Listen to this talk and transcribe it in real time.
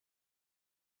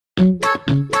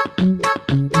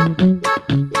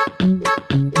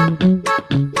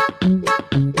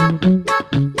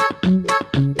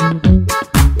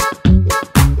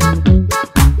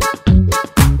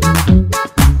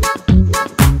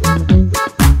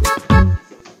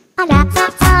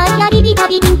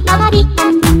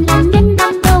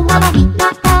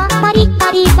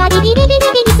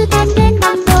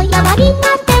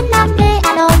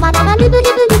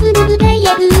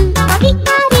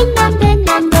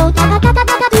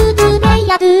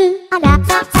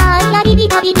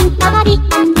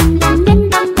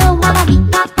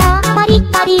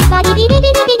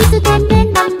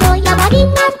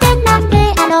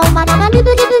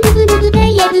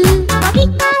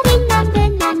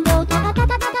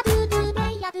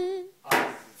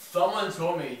Someone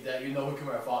told me that you know who killed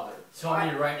my father. Tell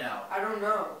me right now. I don't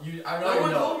know. I know no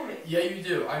you know. Told me. Yeah, you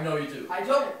do. I know you do. I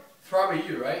don't. It's probably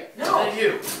you, right? No. Then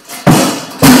you.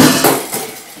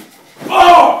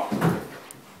 Oh!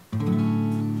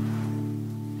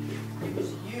 It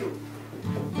was you.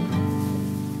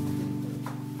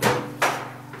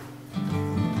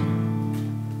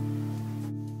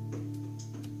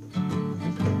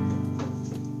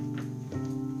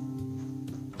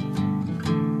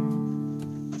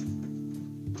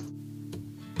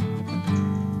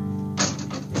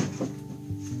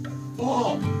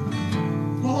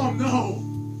 Mom, no!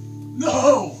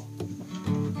 No!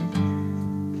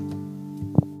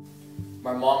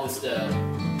 My mom is dead.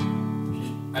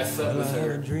 I slept with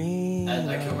her, and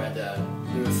I killed my dad.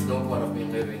 There was no point of me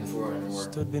living in this world anymore.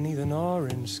 Stood beneath an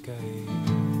orange sky.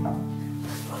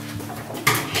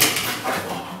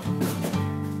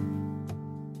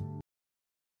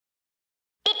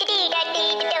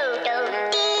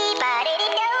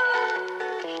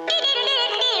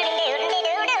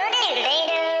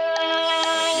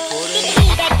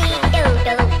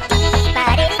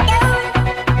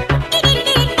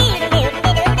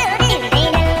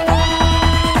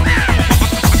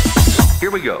 Here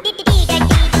we go.